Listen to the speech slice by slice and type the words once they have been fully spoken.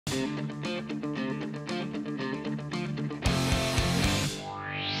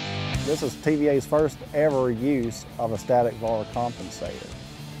This is TVA's first ever use of a static VAR compensator.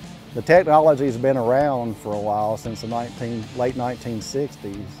 The technology's been around for a while, since the late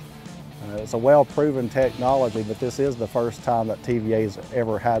 1960s. It's a well-proven technology, but this is the first time that TVA's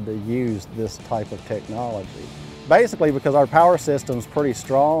ever had to use this type of technology. Basically because our power system's pretty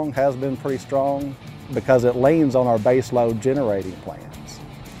strong, has been pretty strong, because it leans on our base load generating plants.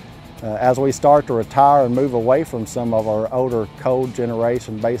 As we start to retire and move away from some of our older cold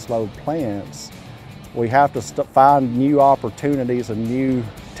generation base load plants, we have to find new opportunities and new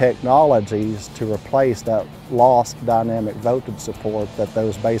technologies to replace that lost dynamic voltage support that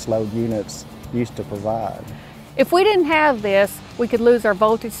those base load units used to provide. If we didn't have this, we could lose our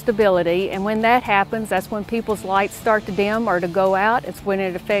voltage stability, and when that happens, that's when people's lights start to dim or to go out. It's when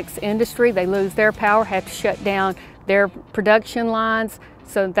it affects industry. They lose their power, have to shut down their production lines.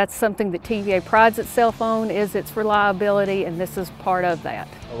 So that's something that TVA prides itself on, is its reliability, and this is part of that.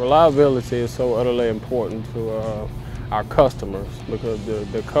 Reliability is so utterly important to our customers, because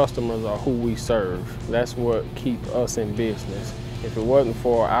the customers are who we serve. That's what keeps us in business. If it wasn't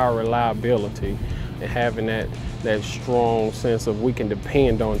for our reliability and having that strong sense of we can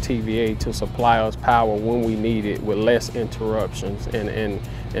depend on TVA to supply us power when we need it with less interruptions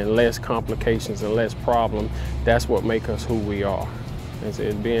and less complications and less problems, that's what makes us who we are. It's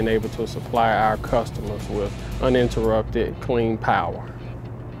being able to supply our customers with uninterrupted, clean power.